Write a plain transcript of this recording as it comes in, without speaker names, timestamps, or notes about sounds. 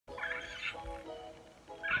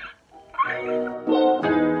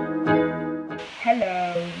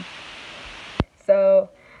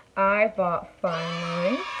I bought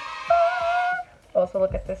finally. Also,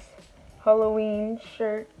 look at this Halloween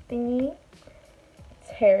shirt thingy. It's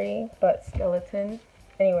hairy, but skeleton.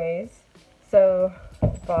 Anyways, so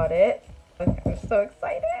bought it. I'm so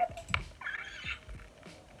excited.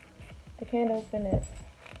 I can't open it.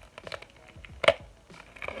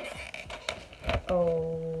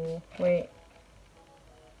 Oh, wait.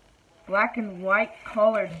 Black and white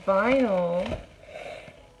colored vinyl. Oh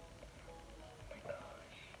my gosh.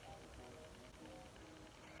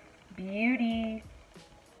 Beauty.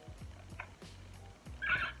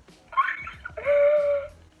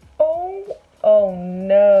 Oh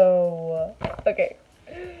no. Okay.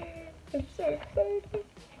 I'm so excited.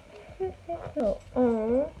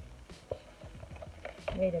 Oh.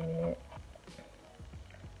 Wait a minute.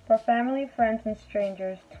 For family, friends, and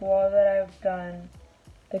strangers, to all that I've done,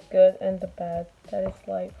 the good and the bad, that is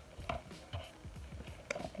life.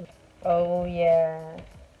 Oh yeah.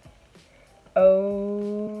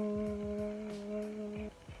 Oh.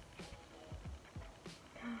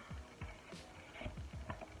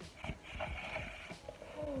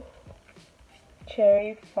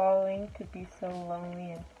 Cherry falling could be so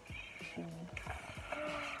lonely and she.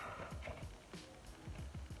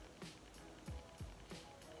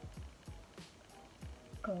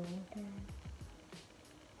 Golden.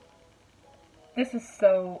 This is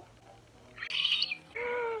so.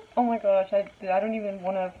 Oh my gosh, I don't even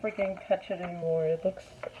want to freaking touch it anymore. It looks.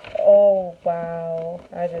 Oh wow.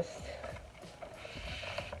 I just.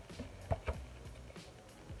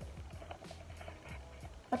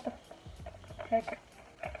 What the heck?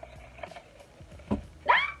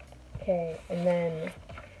 Okay, and then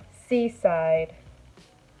Seaside.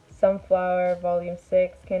 Sunflower, Volume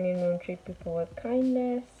 6. Canyon Moon, treat people with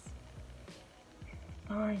kindness.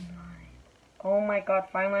 Fine Line. Oh my god,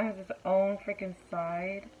 Fine Line has its own freaking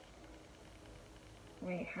side.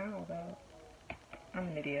 Wait, how though? I'm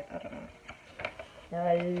an idiot, I don't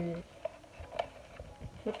know.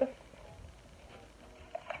 What the?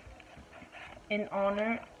 In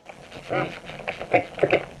honor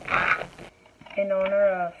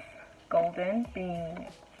of Golden being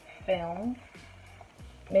filmed.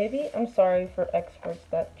 Maybe I'm sorry for experts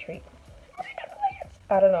that treat.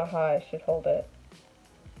 I don't know how I should hold it.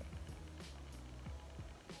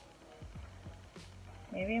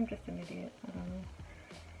 Maybe I'm just an idiot. I don't know.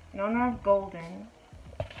 In honor of Golden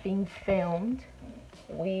being filmed,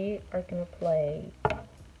 we are gonna play.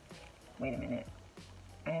 Wait a minute.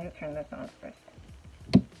 I need to turn this on first.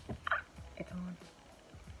 It's on.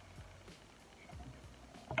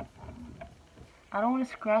 I don't want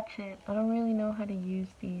to scratch it. I don't really know how to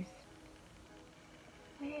use these.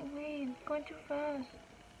 Wait, it's going too fast.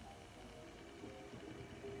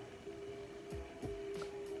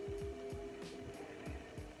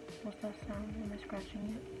 What's that sound? Am I scratching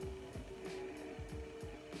it?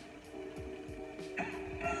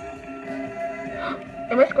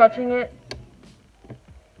 Am I scratching it?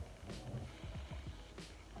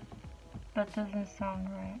 That doesn't sound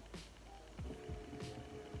right.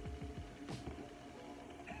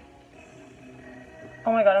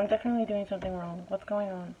 Oh my god, I'm definitely doing something wrong. What's going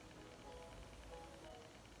on?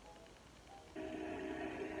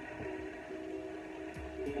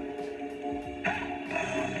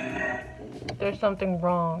 There's something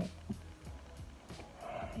wrong.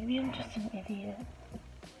 Maybe I'm just an idiot.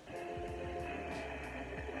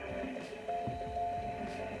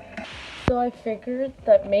 So I figured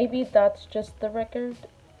that maybe that's just the record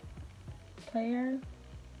player,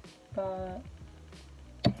 but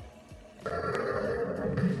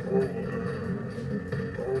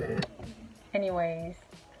anyways,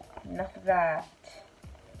 enough of that.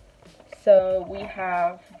 So we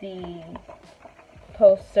have the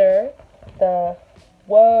poster, the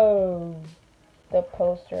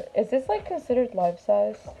poster. Is this like considered life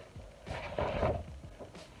size?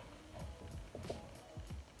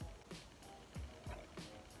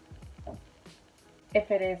 If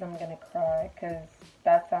it is, I'm gonna cry because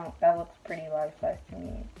that looks pretty life size to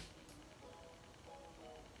me.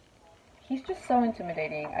 He's just so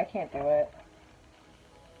intimidating. I can't do it.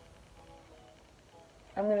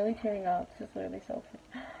 I'm literally tearing up. This is literally so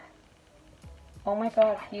funny. Oh my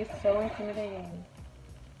god, he is so intimidating.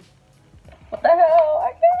 What the hell?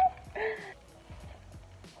 I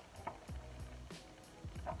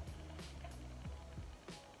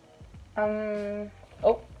can't.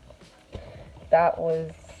 Oh. That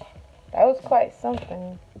was quite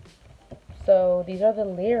something. So these are the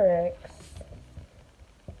lyrics.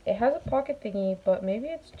 It has a pocket thingy, but maybe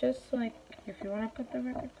it's just like if you want to put the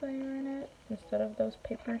record player in it instead of those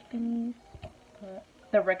paper thingies. But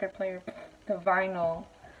the record player, the vinyl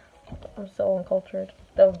I'm so uncultured.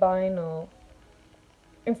 The vinyl.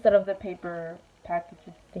 Instead of the paper package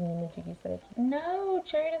thingy-majiggy said. No,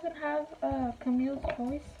 Cherry doesn't have Camille's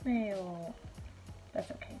voicemail.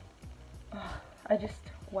 That's okay. Oh,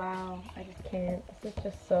 wow, I just can't. This is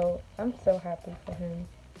just so, I'm so happy for him.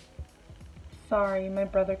 Sorry, my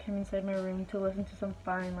brother came inside my room to listen to some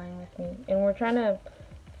Fine Line with me. And we're trying to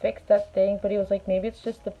fix that thing, but he was like, maybe it's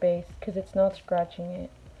just the bass, because it's not scratching it.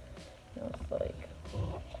 And I was like,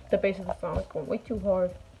 the bass of the song is going way too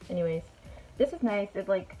hard. Anyways, this is nice. It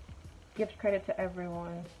like gives credit to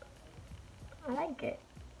everyone. I like it.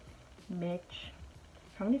 Mitch.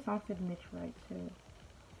 How many songs did Mitch write to?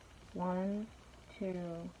 1, 2.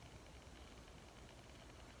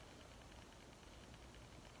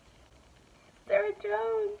 Sarah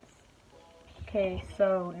Jones. Okay,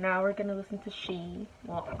 so now we're gonna listen to She.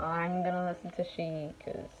 Well, I'm gonna listen to She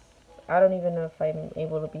because I don't even know if I'm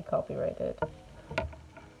able to be copyrighted.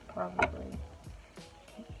 Probably.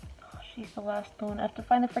 Oh, she's the last one. I have to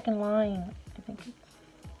find the freaking line. I think it's.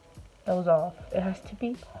 That was off. It has to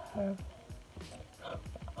be her.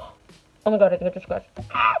 Oh my god, I think I just scratched.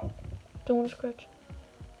 Don't want to scratch.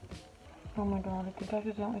 Oh my god, I think I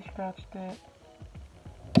accidentally scratched it.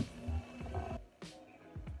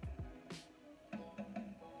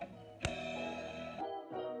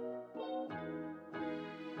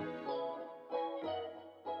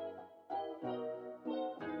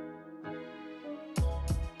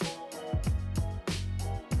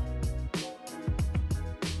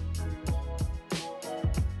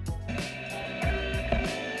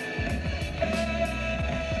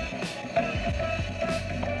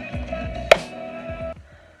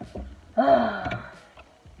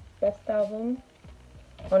 Best album.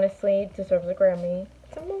 Honestly, deserves a Grammy.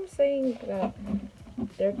 Someone was saying that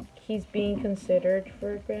he's being considered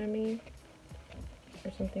for a Grammy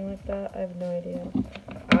or something like that. I have no idea.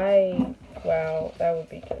 Wow, that would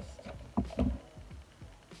be just.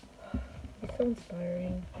 He's so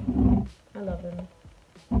inspiring. I love him.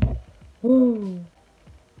 Woo!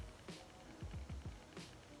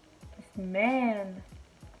 This man.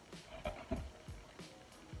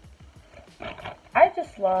 I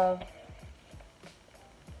just love.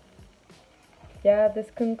 Yeah,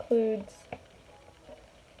 this concludes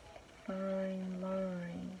Fine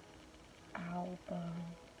Line album.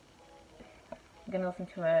 I'm gonna listen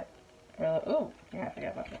to it. Ooh, yeah, I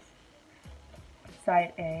forgot about this.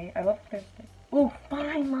 Side A. I love Thursday. Ooh,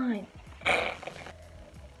 Fine Line.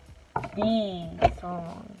 The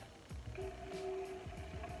song.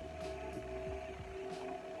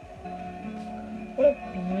 What a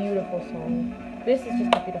beautiful song. This is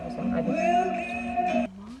just a beautiful song. I just.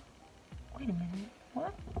 Wait a minute.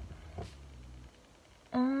 What?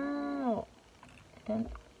 Oh. Then.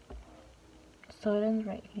 So it ends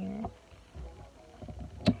right here.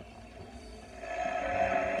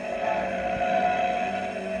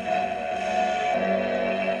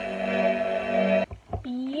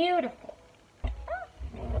 Beautiful.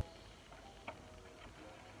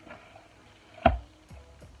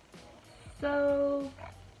 So.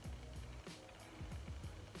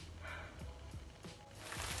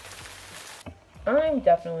 I'm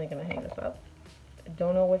definitely gonna hang this up. I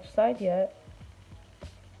don't know which side yet.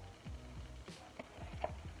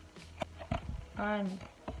 I'm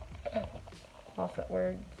lost at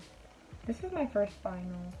words. This is my first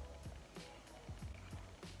final.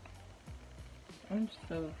 I'm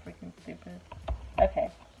so freaking stupid. Okay.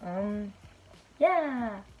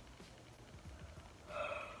 Yeah.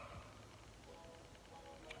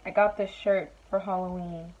 I got this shirt for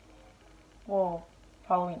Halloween. Well,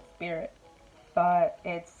 Halloween spirit. But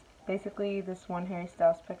it's basically this one Harry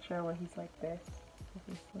Styles picture where he's like this,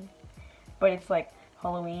 obviously. But it's like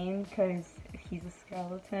Halloween because he's a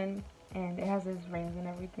skeleton and it has his rings and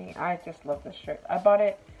everything. I just love this shirt. I bought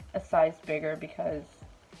it a size bigger because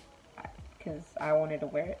I wanted to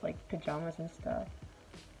wear it like pajamas and stuff.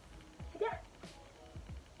 Yeah.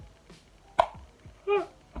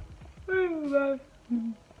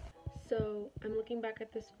 So I'm looking back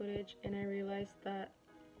at this footage and I realized that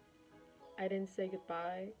I didn't say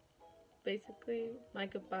goodbye. Basically, my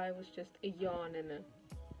goodbye was just a yawn and a.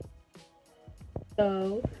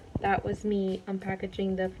 So that was me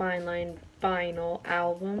unpackaging the Fine Line vinyl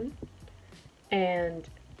album, and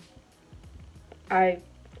I've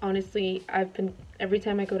been, every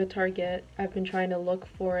time I go to Target, I've been trying to look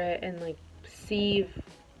for it and like see if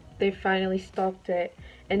they finally stocked it.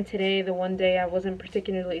 And today, the one day I wasn't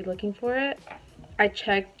particularly looking for it, I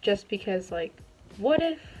checked just because like, what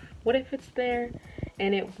if it's there?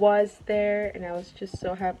 And it was there, and I was just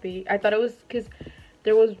so happy. I thought it was because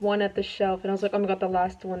there was one at the shelf, and I was like, oh my god, the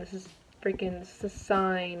last one. This is a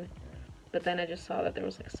sign but then I just saw that there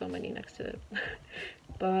was like so many next to it.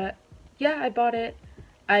 But yeah, I bought it.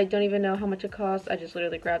 I don't even know how much it cost. I just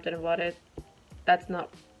literally grabbed it and bought it. That's not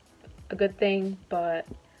a good thing, but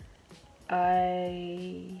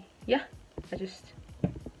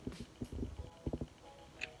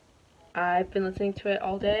I've been listening to it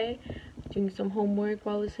all day, doing some homework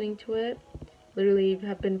while listening to it. Literally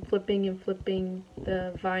have been flipping and flipping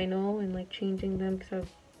the vinyl and like changing them because I've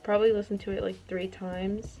probably listened to it like 3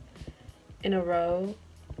 times in a row.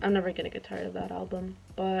 I'm never gonna get tired of that album.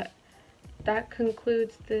 But that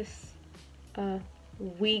concludes this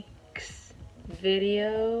week's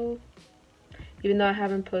video. Even though I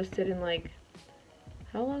haven't posted in like,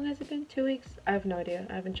 how long has it been? 2 weeks? I have no idea.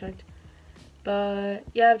 I haven't checked. But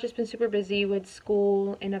yeah, I've just been super busy with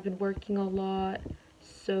school and I've been working a lot,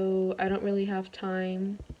 so I don't really have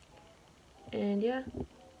time. And yeah,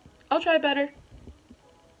 I'll try better.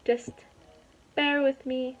 Just bear with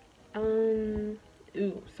me. Ooh,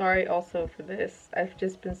 sorry also for this. I've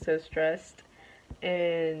just been so stressed.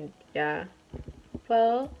 And yeah.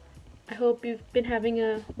 Well, I hope you've been having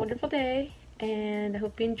a wonderful day, and I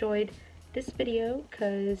hope you enjoyed this video,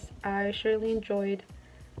 because I surely enjoyed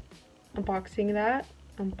unpackaging,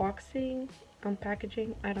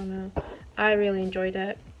 I don't know. I really enjoyed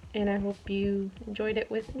it, and I hope you enjoyed it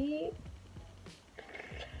with me.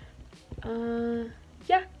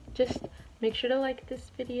 Yeah, just make sure to like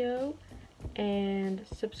this video and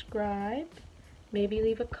subscribe. Maybe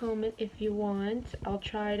leave a comment if you want. I'll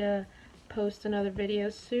try to post another video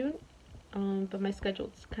soon, but my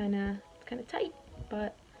schedule's kind of tight,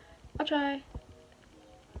 but I'll try.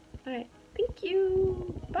 Alright, thank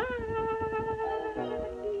you, bye!